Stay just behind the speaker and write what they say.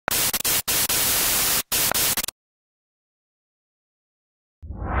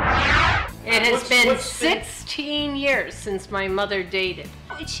been 16 years since my mother dated.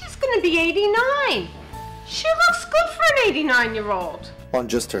 She's gonna be 89. She looks good for an 89-year-old. On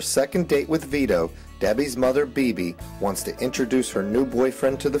just her second date with Vito, Debbie's mother, Bibi, wants to introduce her new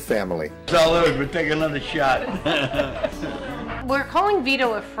boyfriend to the family. It's all over, but take another shot. We're calling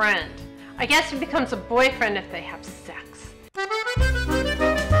Vito a friend. I guess he becomes a boyfriend if they have sex.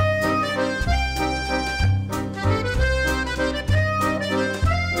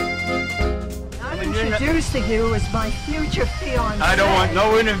 I'm introducing you as my future fiancé. I don't want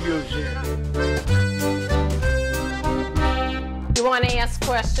no interviews here. You want to ask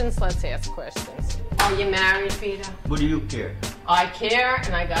questions? Let's ask questions. Are you married, Vito? What do you care? I care,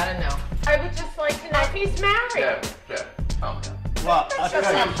 and I gotta know. I would just like to know if he's married. Yeah. Oh, yeah. Well, I'll tell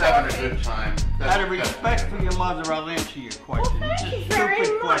you, I'm having a good time. out of respect for your mother, I'll answer your question. Well, It's thank a you very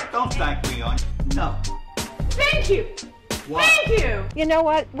stupid question. much. Don't thank me on it. No. Thank you. Why? Thank you. You know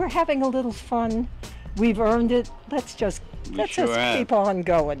what? We're having a little fun. We've earned it. Let's just sure have. keep on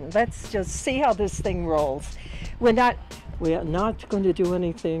going. Let's just see how this thing rolls. We're not going to do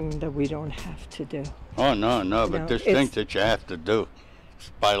anything that we don't have to do. Oh, no, No, but there's it's- things that you have to do. It's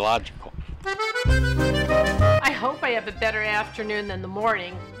biological. I hope I have a better afternoon than the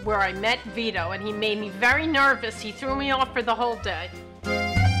morning where I met Vito and he made me very nervous. He threw me off for the whole day.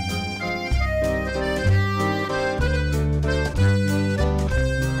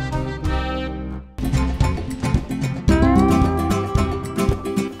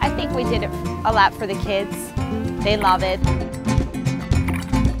 I think we did it a lot for the kids. They love it.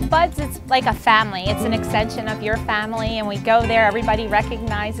 Buds, it's like a family. It's an extension of your family, and we go there, everybody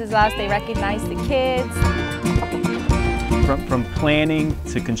recognizes us, they recognize the kids. From planning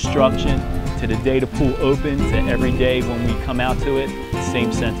to construction to the day the pool opens and every day when we come out to it,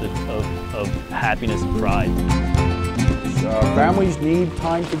 same sense of happiness and pride. Families need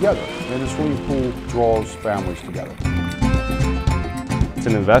time together, and a swimming pool draws families together. It's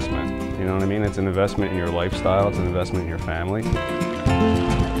an investment, you know what I mean? It's an investment in your lifestyle, it's an investment in your family.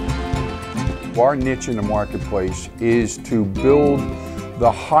 Our niche in the marketplace is to build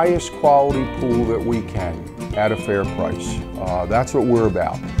the highest quality pool that we can at a fair price. That's what we're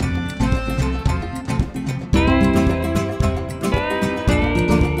about.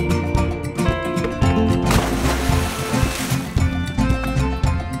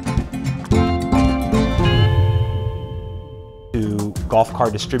 To golf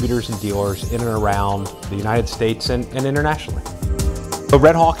cart distributors and dealers in and around the United States and internationally. So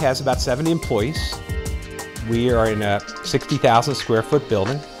Red Hawk has about 70 employees. We are in a 60,000 square foot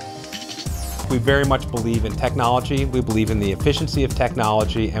building. We very much believe in technology. We believe in the efficiency of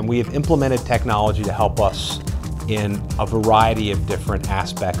technology, and we have implemented technology to help us in a variety of different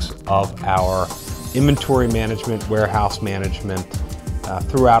aspects of our inventory management, warehouse management,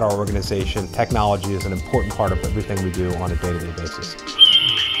 throughout our organization. Technology is an important part of everything we do on a day-to-day basis.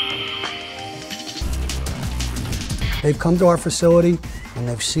 They've come to our facility and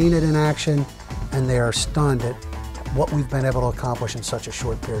they've seen it in action, and they are stunned at what we've been able to accomplish in such a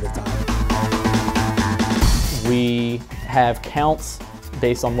short period of time. We have counts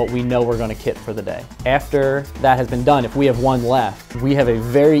based on what we know we're going to kit for the day. After that has been done, if we have one left, we have a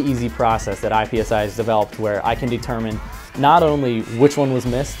very easy process that IPSI has developed where I can determine not only which one was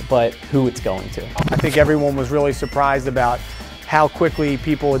missed, but who it's going to. I think everyone was really surprised about how quickly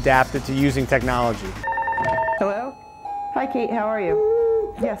people adapted to using technology. Hello? Hi Kate, how are you?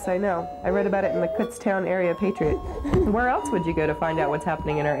 Yes, I know. I read about it in the Kutztown Area Patriot. Where else would you go to find out what's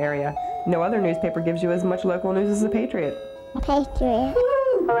happening in our area? No other newspaper gives you as much local news as the Patriot. Patriot.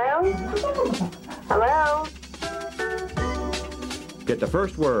 Hello? Hello? Get the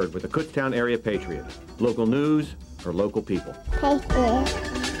first word with the Kutztown Area Patriot. Local news for local people. Patriot.